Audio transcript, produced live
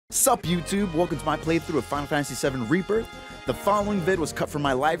Sup YouTube, welcome to my playthrough of Final Fantasy VII Rebirth. The following vid was cut from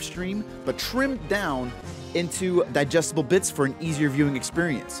my live stream, but trimmed down into digestible bits for an easier viewing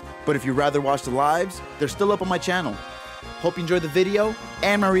experience. But if you'd rather watch the lives, they're still up on my channel. Hope you enjoyed the video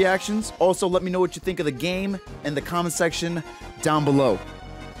and my reactions. Also, let me know what you think of the game in the comment section down below.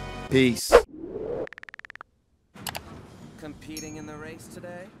 Peace. Competing in the race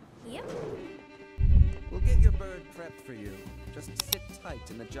today? Yep. We'll get your bird prepped for you. Just sit tight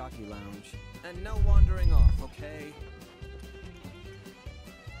in the jockey lounge. And no wandering off, okay?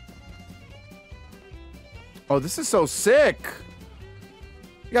 Oh, this is so sick.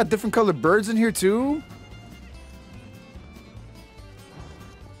 You got different colored birds in here too?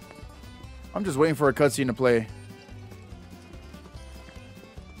 I'm just waiting for a cutscene to play.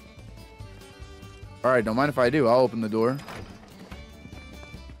 Alright, don't mind if I do. I'll open the door.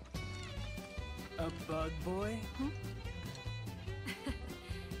 A bug boy? Hmm?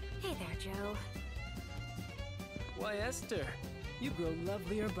 Hey there, Joe. Why, Esther, you grow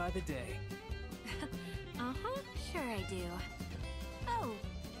lovelier by the day. Uh-huh, sure I do. Oh,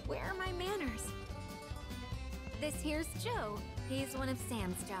 where are my manners? This here's Joe. He's one of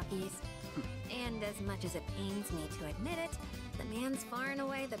Sam's jockeys. And as much as it pains me to admit it, the man's far and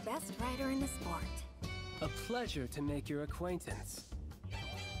away the best rider in the sport. A pleasure to make your acquaintance.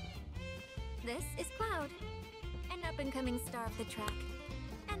 This is Cloud, an up-and-coming star of the track.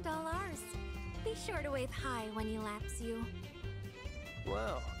 And all ours. Be sure to wave hi when he laps you.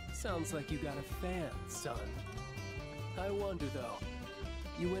 Well, sounds like you got a fan, son. I wonder, though,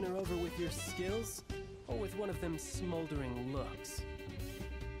 you win her over with your skills, or with one of them smoldering looks?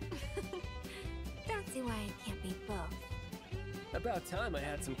 Don't see why it can't be both. About time I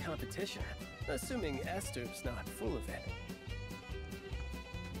had some competition, assuming Esther's not full of it.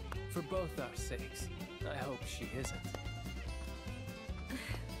 For both our sakes, I hope she isn't.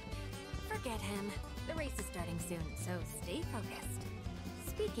 Forget him. The race is starting soon, so stay focused.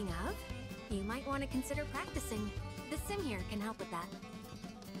 Speaking of, you might want to consider practicing. The sim here can help with that.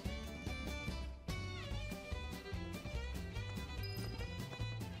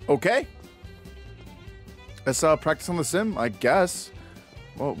 Okay. Let's practice on the sim, I guess.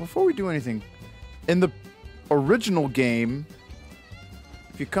 Well, before we do anything, in the original game,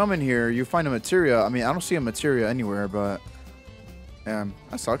 if you come in here, you find a materia. I mean, I don't see a materia anywhere, but that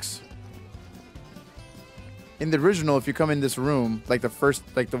sucks. In the original, if you come in this room, like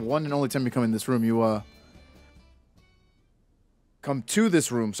the one and only time you come in this room, you come to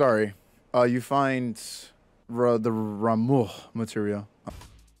this room. Sorry, you find the Ramuh materia.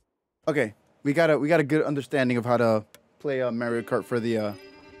 Okay, we got a good understanding of how to play Mario Kart for the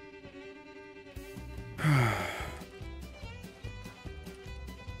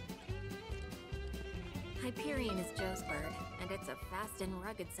Hyperion is Joe's bird, and it's a fast and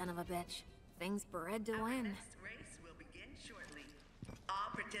rugged son of a bitch. Things bred to win. This race will begin shortly. All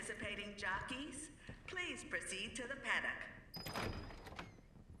participating jockeys, please proceed to the paddock.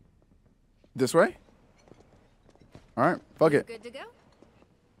 This way? Alright, fuck it. Good to go?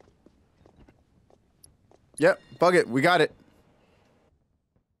 Yep, fuck it. We got it.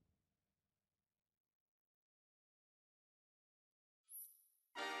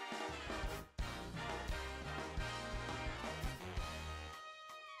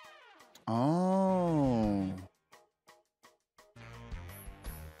 Oh.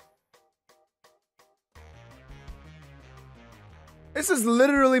 This is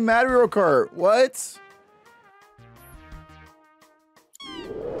literally Mario Kart. What?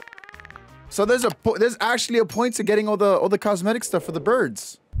 So there's actually a point to getting all the cosmetic stuff for the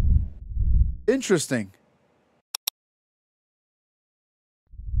birds. Interesting.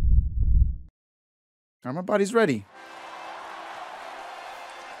 All right, my body's ready.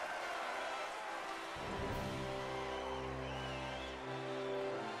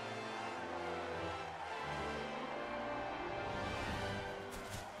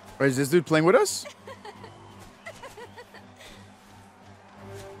 Wait, is this dude playing with us?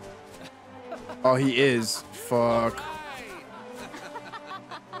 Oh, he is. Fuck.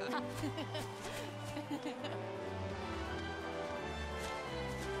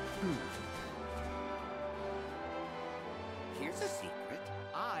 Here's a secret.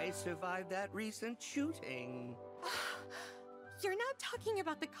 I survived that recent shooting. You're not talking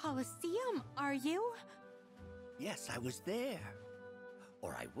about the Colosseum, are you? Yes, I was there.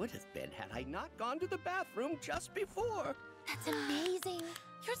 Or I would have been had I not gone to the bathroom just before. That's amazing.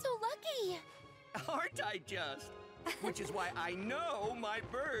 You're so lucky. Aren't I just? Which is why I know my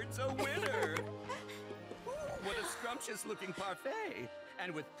bird's a winner. Ooh, what a scrumptious looking parfait.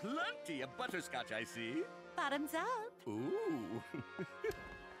 And with plenty of butterscotch, I see. Bottoms up. Ooh.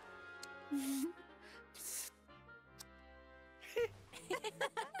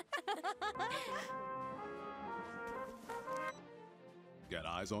 Got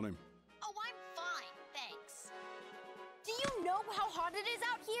eyes on him? Oh, I'm fine, thanks. Do you know how hot it is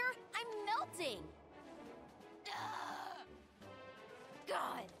out here? I'm melting. Ugh.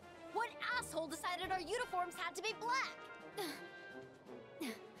 God, what asshole decided our uniforms had to be black?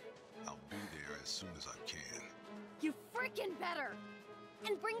 I'll be there as soon as I can. You freaking better.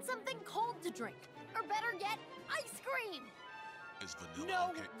 And bring something cold to drink. Or better yet, ice cream. Is vanilla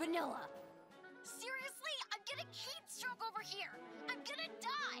No okay? vanilla. Seriously, I'm getting heat stroke over here. I'm gonna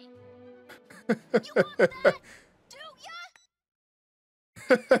die. You want that? Do ya?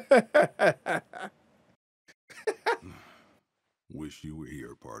 Wish you were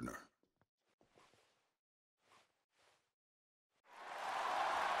here, partner.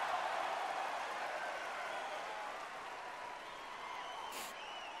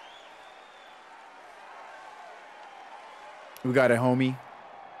 We got it, homie.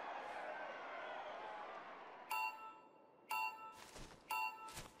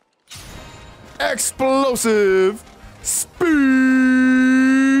 Explosive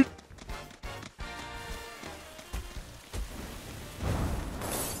speed.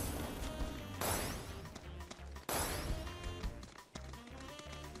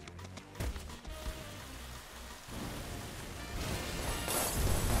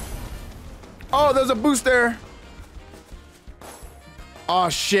 Oh, there's a boost there. Oh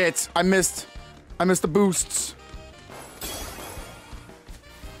shit, I missed the boosts.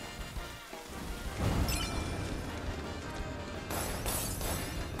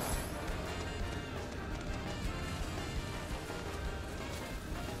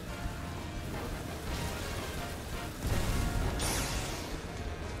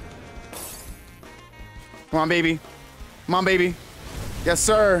 Come on, baby. Come on, baby. Yes,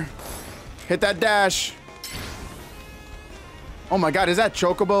 sir. Hit that dash. Oh my god, is that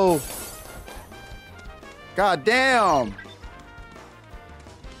Chocobo? God damn.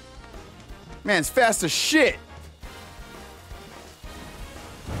 Man, it's fast as shit.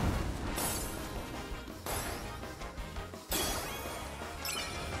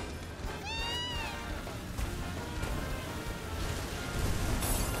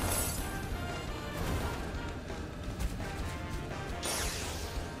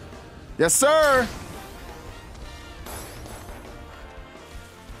 Yes, sir.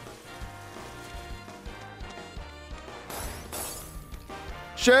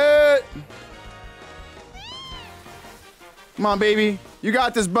 Shit. Come on, baby. You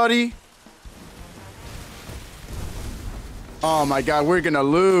got this, buddy. Oh my god, we're gonna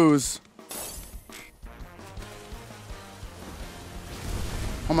lose.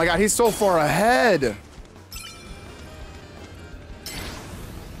 Oh my god, he's so far ahead.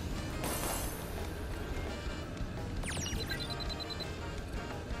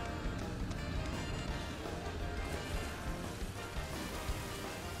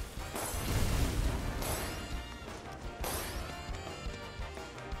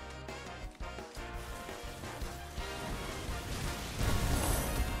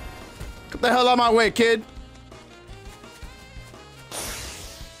 Get the hell out of my way, kid.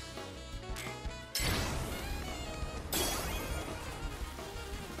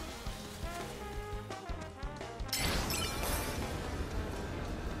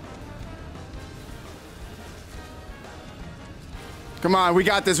 Come on, we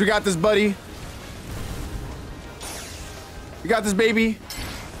got this, buddy. We got this, baby.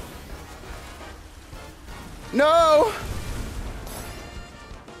 No!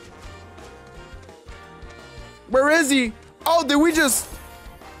 Where is he? Oh, did we just...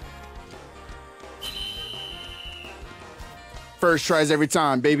 First tries every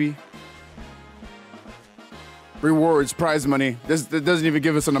time, baby. Rewards, prize money. This doesn't even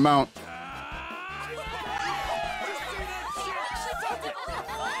give us an amount.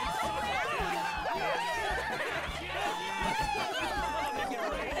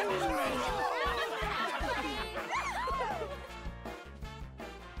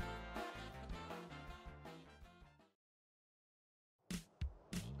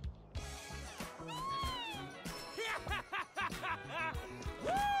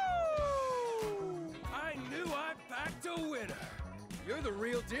 You're the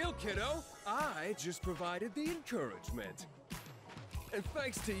real deal, kiddo. I just provided the encouragement. And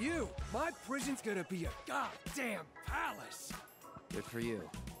thanks to you, my prison's gonna be a goddamn palace. Good for you.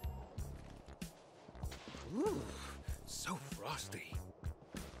 Ooh, so frosty.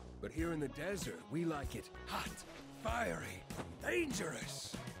 But here in the desert, we like it hot, fiery,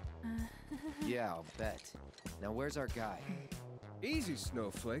 dangerous. Yeah, I'll bet. Now where's our guy? Easy,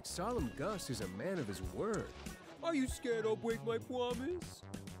 Snowflake. Solemn Gus is a man of his word. Are you scared I'll break my promise?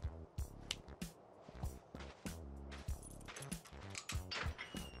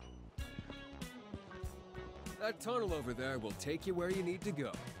 That tunnel over there will take you where you need to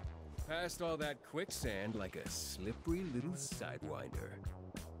go. Past all that quicksand like a slippery little sidewinder.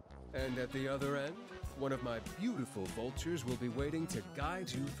 And at the other end, one of my beautiful vultures will be waiting to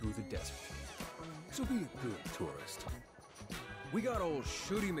guide you through the desert. So be a good tourist. We got old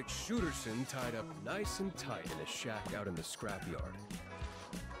Shooty McShooterson tied up nice and tight in a shack out in the scrapyard.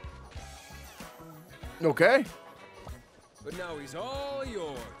 Okay. But now he's all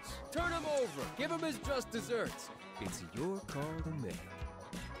yours. Turn him over. Give him his just desserts. It's your call to make.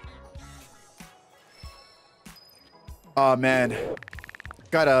 Oh man,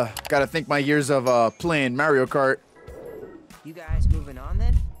 gotta think my years of playing Mario Kart. You guys moving on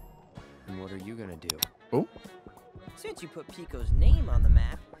then? And what are you gonna do? Oh. Since you put Pico's name on the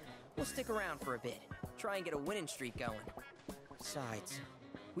map, we'll stick around for a bit. Try and get a winning streak going. Besides,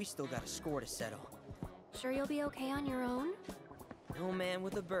 we still got a score to settle. Sure you'll be okay on your own? No man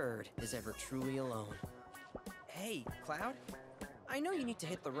with a bird is ever truly alone. Hey, Cloud, I know you need to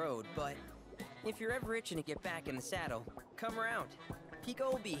hit the road, but if you're ever itching to get back in the saddle, come around. Pico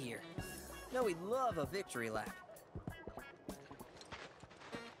will be here. No, we'd love a victory lap.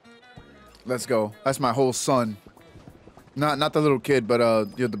 Let's go. That's my whole son. Not the little kid, but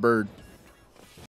the bird.